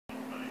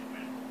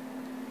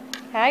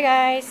Hi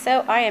guys,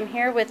 so I am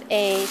here with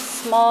a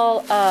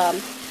small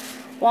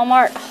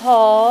Walmart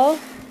haul.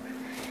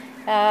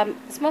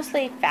 It's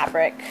mostly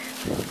fabric.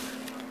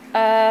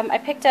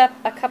 I picked up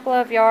a couple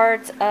of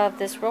yards of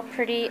this real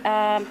pretty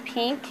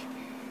pink.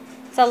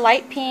 It's a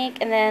light pink,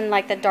 and then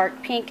like the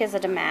dark pink is a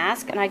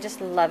damask, and I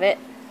just love it.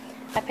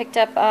 I picked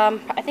up,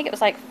 I think it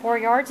was like 4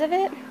 yards of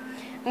it.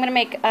 I'm going to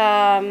make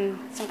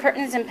some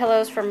curtains and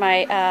pillows for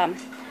my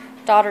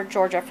daughter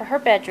Georgia for her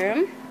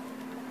bedroom.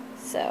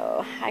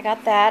 So I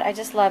got that. I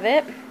just love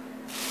it.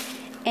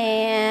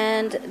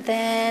 And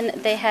then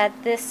they had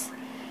this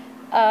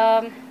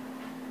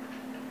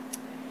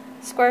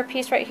square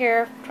piece right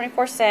here,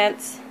 24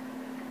 cents.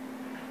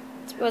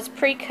 It was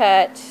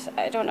pre-cut.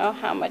 I don't know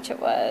how much it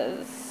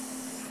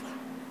was.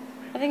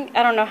 I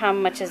don't know how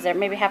much is there.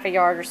 Maybe half a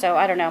yard or so.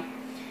 I don't know.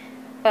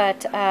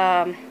 But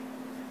I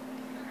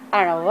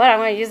don't know what I'm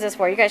going to use this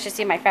for. You guys should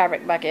see my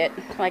fabric bucket.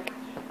 Like,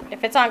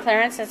 if it's on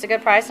clearance and it's a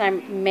good price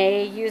and I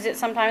may use it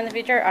sometime in the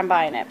future, I'm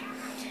buying it.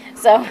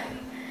 So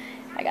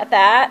I got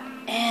that.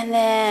 And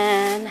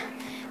then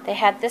they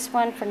had this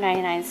one for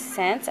 99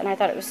 cents, and I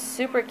thought it was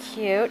super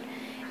cute.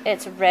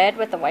 It's red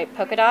with the white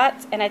polka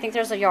dots, and I think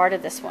there's a yard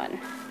of this one.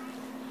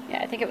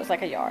 Yeah, I think it was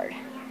like a yard.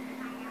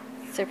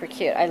 Super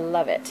cute. I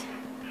love it.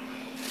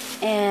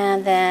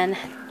 And then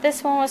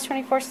this one was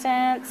 24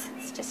 cents.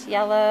 It's just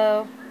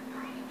yellow.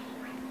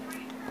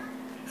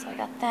 So I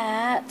got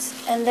that.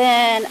 And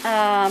then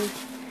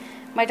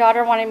my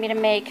daughter wanted me to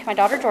make, my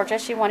daughter Georgia,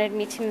 she wanted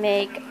me to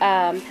make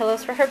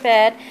pillows for her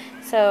bed.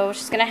 So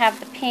she's going to have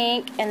the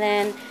pink, and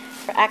then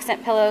for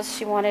accent pillows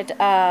she wanted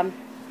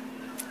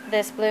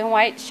this blue and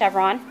white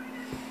chevron.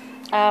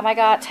 I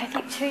got, I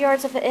think, 2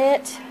 yards of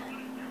it.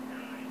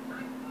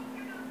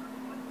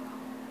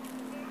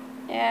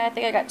 Yeah, I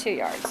think I got 2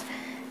 yards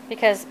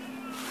because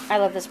I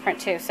love this print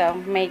too, so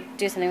may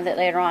do something with it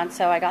later on.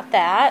 So I got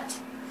that.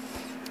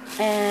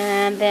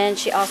 And then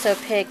she also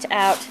picked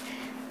out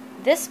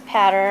this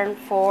pattern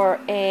for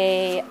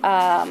a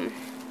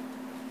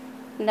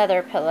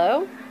another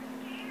pillow.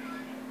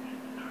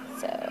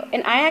 So,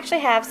 and I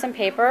actually have some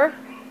paper.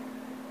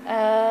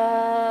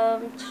 I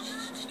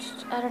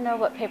don't know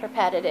what paper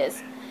pad it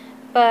is,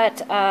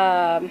 but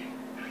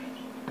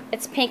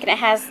it's pink and it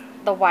has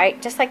the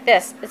white, just like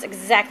this. It's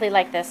exactly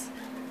like this.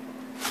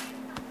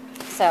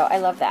 So I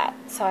love that.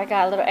 So I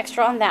got a little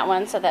extra on that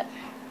one so that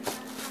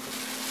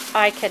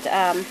I could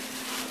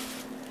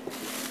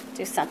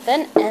do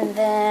something. And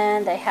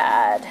then they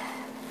had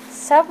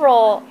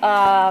several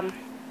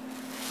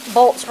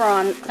bolts were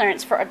on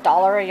clearance for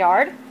 $1 a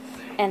yard,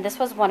 and this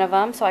was one of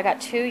them. So I got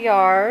 2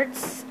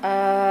 yards.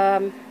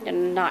 You're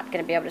not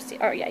going to be able to see.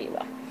 Oh yeah, you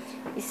will.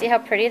 You see how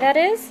pretty that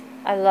is?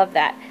 I love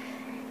that.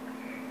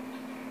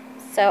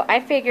 So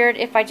I figured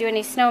if I do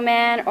any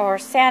snowman or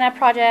Santa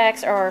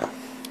projects or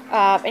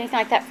anything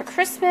like that for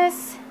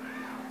Christmas,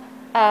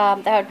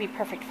 that would be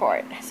perfect for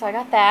it. So I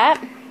got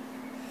that.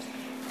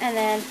 And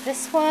then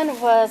this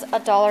one was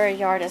 $1 a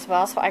yard as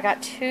well, so I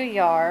got 2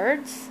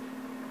 yards.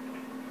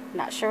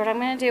 Not sure what I'm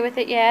going to do with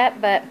it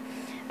yet, but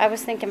I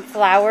was thinking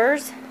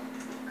flowers.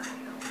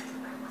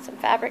 Some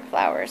fabric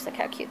flowers. Look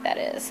how cute that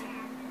is.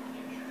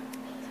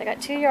 So I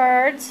got 2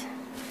 yards.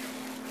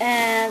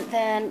 And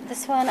then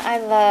this one I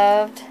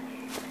loved.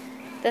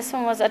 This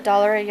one was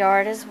 $1 a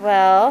yard as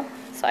well.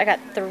 So I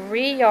got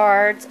 3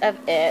 yards of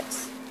it.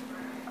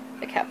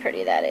 Look how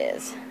pretty that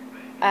is.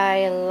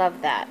 I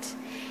love that.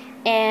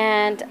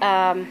 And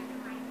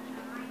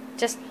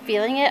just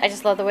feeling it, I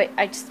just love the way,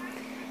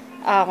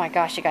 oh my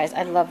gosh, you guys,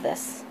 I love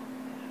this.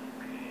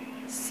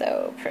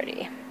 So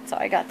pretty. So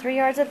I got 3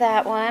 yards of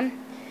that one.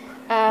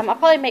 I'll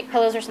probably make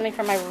pillows or something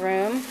for my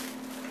room.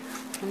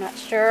 I'm not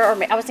sure.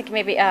 Or I was thinking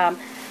maybe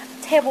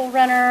table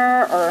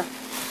runner or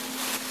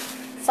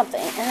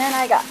something. And then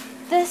I got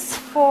this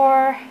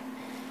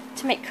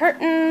to make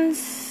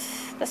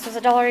curtains. This was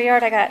 $1 a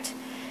yard. I got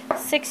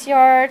 6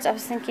 yards. I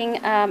was thinking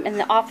in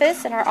our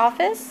office,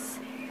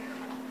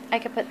 I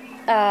could put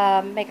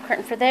make a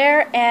curtain for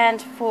there and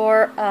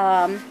for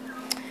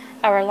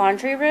our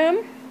laundry room,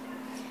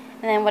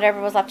 and then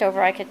whatever was left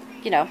over I could,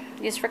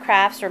 use for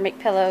crafts or make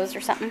pillows or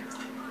something.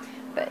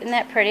 But isn't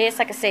that pretty? It's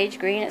like a sage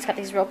green. It's got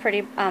these real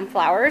pretty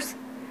flowers.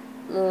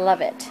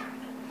 Love it.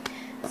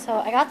 So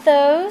I got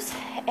those,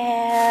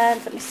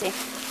 and let me see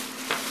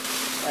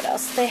what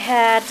else they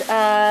had.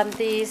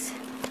 These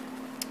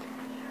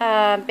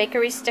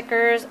bakery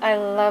stickers. I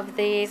love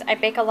these. I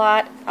bake a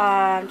lot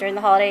during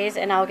the holidays,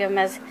 and I'll give them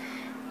as,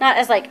 not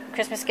as like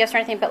Christmas gifts or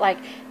anything, but like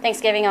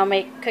Thanksgiving I'll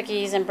make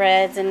cookies and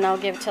breads, and I'll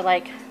give to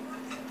like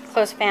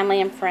close family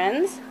and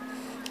friends.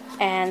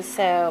 And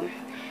so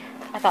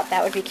I thought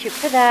that would be cute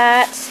for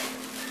that.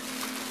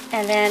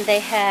 And then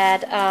they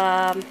had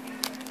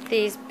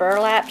these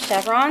burlap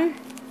chevron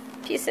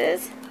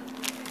pieces.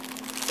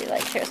 Let's see,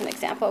 like, here's an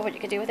example of what you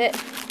could do with it.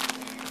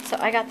 So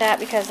I got that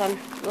because I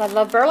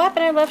love burlap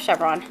and I love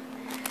chevron.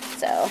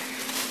 So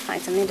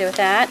find something to do with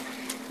that.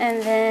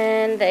 And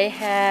then they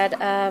had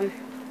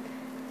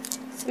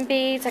some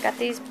beads. I got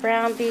these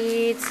brown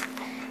beads.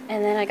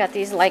 And then I got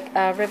these like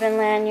ribbon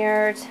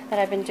lanyards that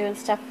I've been doing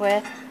stuff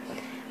with.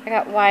 I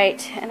got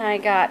white, and I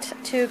got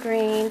 2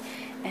 green,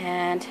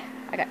 and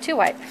I got 2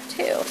 white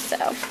too.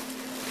 So,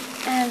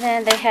 and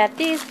then they had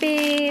these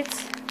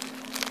beads.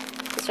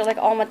 These are like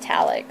all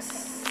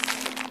metallics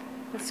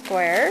and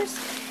squares.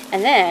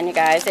 And then, you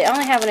guys, they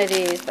only have one of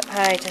these, but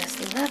I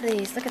just love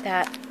these. Look at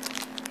that.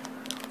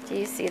 Do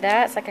you see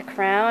that? It's like a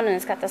crown, and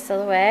it's got the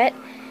silhouette.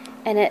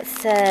 And it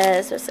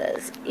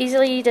says,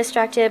 easily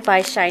distracted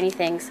by shiny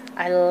things.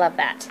 I love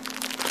that.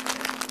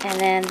 And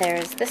then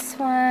there's this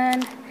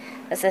one.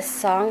 It says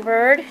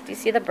songbird. Do you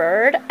see the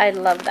bird? I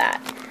love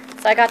that.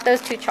 So I got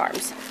those 2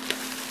 charms.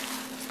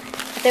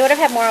 If they would have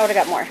had more, I would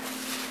have got more.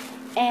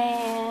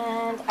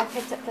 And I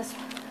picked up this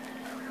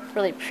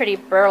really pretty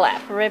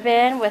burlap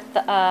ribbon with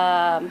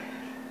the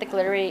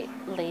glittery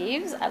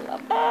leaves. I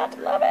love that.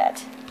 Love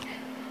it.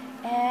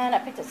 And I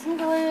picked up some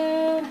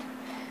glue.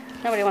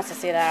 Nobody wants to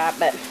see that,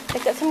 but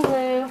picked up some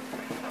glue.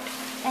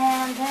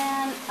 And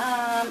then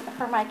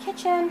for my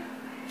kitchen,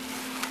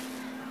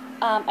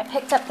 I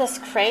picked up this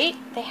crate.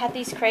 They had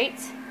these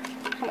crates.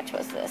 How much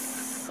was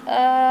this?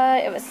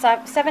 It was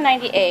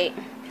 $7.98.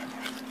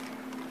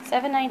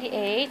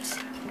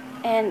 $7.98.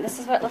 And this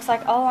is what it looks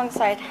like all along the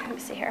side. Let me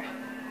see here.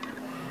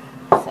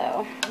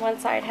 So one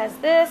side has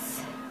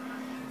this.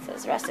 It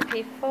says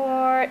recipe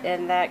for.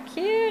 Isn't that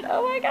cute?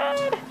 Oh my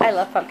god. I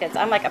love pumpkins.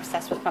 I'm like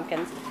obsessed with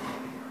pumpkins.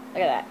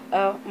 Look at that.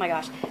 Oh my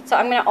gosh. So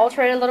I'm going to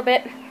alter it a little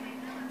bit.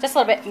 Just a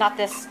little bit. Not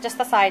this. Just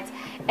the sides.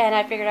 And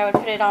I figured I would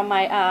put it on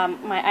my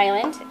my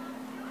island.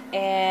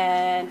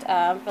 And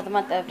for the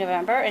month of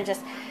November. And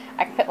just,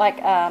 I can put like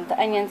the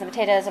onions and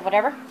potatoes and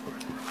whatever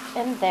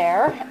in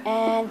there.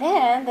 And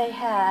then they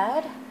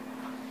had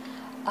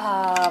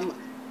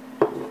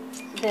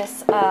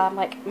this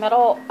like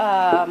metal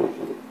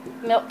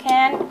milk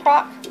can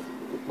prop.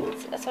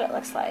 So that's what it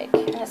looks like.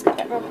 And it's got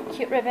that real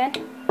cute ribbon.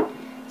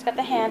 It's got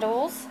the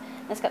handles.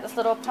 It's got this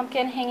little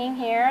pumpkin hanging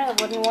here,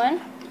 the wooden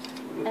one.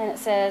 And it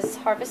says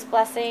Harvest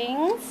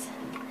Blessings.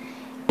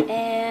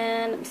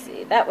 And let me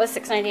see, that was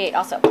 $6.98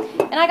 also.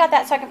 And I got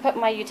that so I can put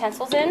my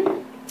utensils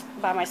in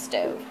by my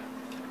stove.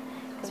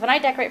 Because when I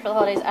decorate for the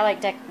holidays, I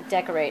like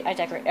decorate. I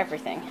decorate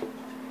everything.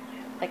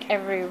 Like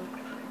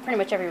pretty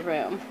much every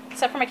room.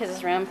 Except for my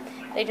kids' room.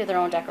 They do their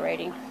own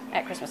decorating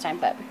at Christmas time.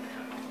 But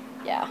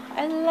yeah,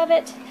 I love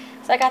it.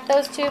 So I got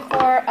those 2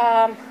 for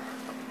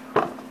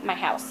my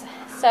house.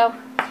 So,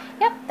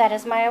 yep, that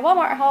is my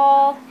Walmart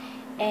haul.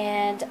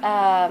 And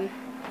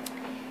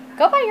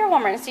go by your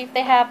Walmart and see if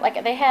they have,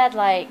 like, they had,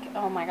 like,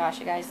 oh my gosh,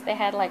 you guys, they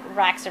had, like,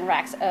 racks and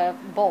racks of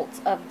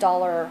bolts of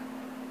 $1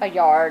 a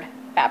yard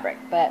fabric.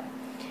 But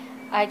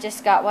I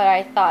just got what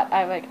I thought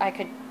I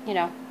could, you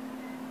know,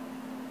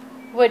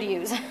 would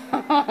use.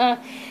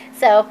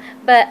 So,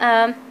 but,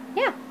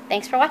 yeah,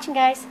 thanks for watching,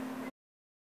 guys.